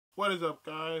What is up,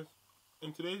 guys?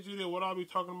 In today's video, what I'll be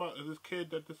talking about is this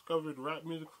kid that discovered rap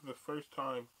music for the first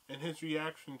time and his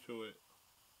reaction to it.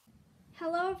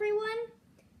 Hello everyone,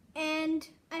 and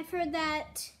I've heard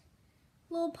that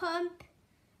Lil Pump,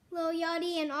 Lil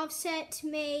Yachty, and Offset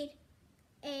made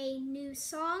a new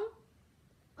song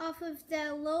off of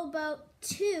the Lil Boat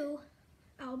 2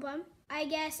 album. I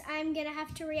guess I'm gonna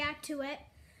have to react to it.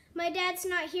 My dad's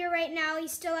not here right now,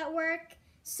 he's still at work,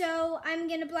 so I'm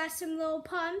gonna blast some Lil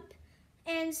Pump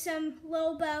and some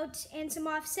Lil Boat and some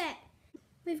Offset.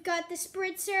 We've got the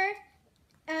spritzer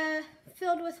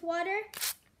filled with water,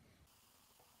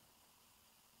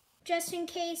 just in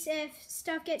case if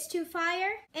stuff gets too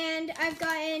fire. And I've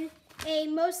gotten a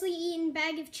mostly eaten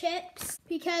bag of chips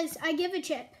because I give a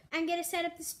chip. I'm gonna set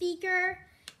up the speaker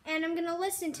and I'm gonna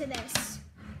listen to this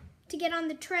to get on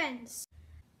the trends.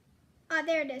 Ah,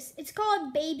 there it is. It's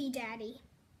called Baby Daddy.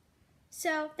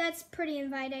 So that's pretty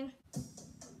inviting.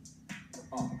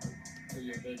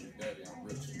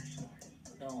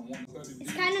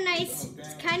 It's kind of nice.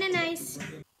 It's kind of nice.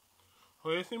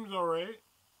 Well, it seems alright.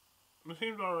 It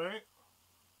seems alright.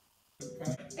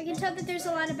 I can tell that there's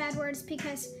a lot of bad words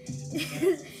because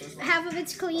half of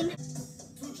it's clean.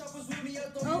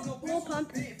 Oh, Lil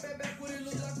Pump.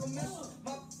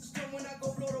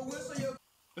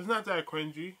 It's not that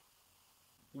cringy.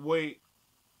 Wait.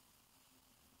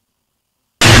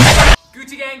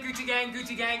 Gucci gang, Gucci gang,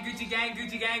 Gucci gang, Gucci gang,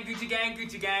 Gucci gang, Gucci gang,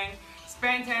 Gucci gang.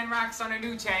 Spend 10 racks on a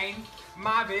new chain.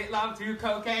 My bitch love to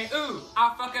cocaine. Ooh,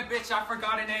 I fuck a bitch, I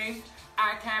forgot her name.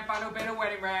 I can't buy no better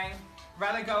wedding ring.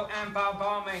 Rather go and buy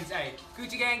Balmain's. Hey,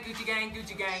 Gucci gang, Gucci gang,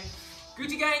 Gucci gang.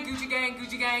 Gucci gang, Gucci gang,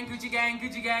 Gucci gang, Gucci gang,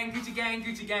 Gucci gang, Gucci gang,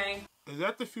 Gucci gang. Is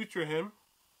that the future him?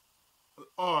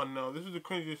 Oh no, this is the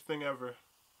cringiest thing ever.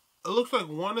 It looks like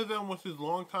one of them was his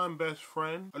longtime best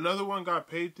friend. Another one got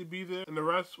paid to be there. And the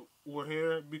rest were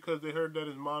here because they heard that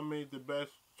his mom made the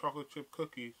best chocolate chip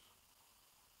cookies.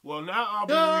 Well, now I'll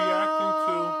be reacting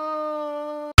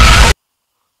to...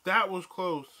 That was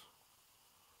close.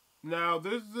 Now,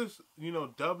 there's this,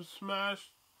 dub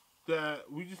smash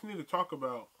that we just need to talk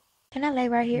about. Can I lay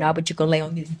right here? Nah, but you can lay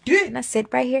on this dick. Can I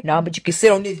sit right here? Nah, but you can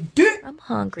sit on this dick. I'm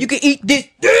hungry. You can eat this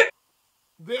dick.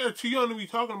 They're too young to be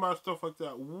talking about stuff like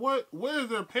that. Where's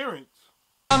their parents?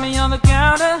 Saw me on the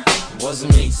counter. It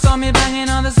wasn't me. Saw me banging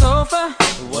on the sofa.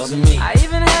 It wasn't me. I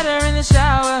even had her in the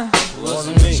shower. It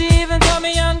wasn't me. She even caught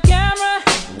me on camera.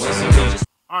 It wasn't me.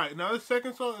 Alright, now the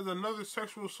second song is another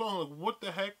sexual song. Like, what the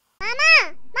heck?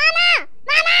 Mama! Mama!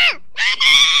 Mama!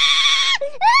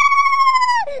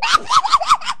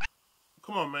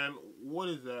 Come on, man. What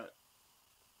is that?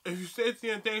 If you stayed to the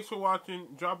end, thanks for watching.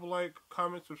 Drop a like,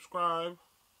 comment, subscribe.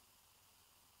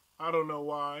 I don't know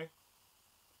why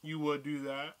you would do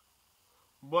that.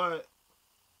 But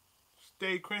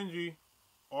stay cringy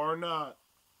or not.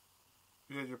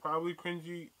 Because you're probably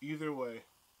cringy either way.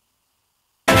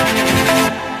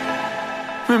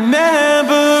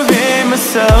 Remembering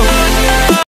myself.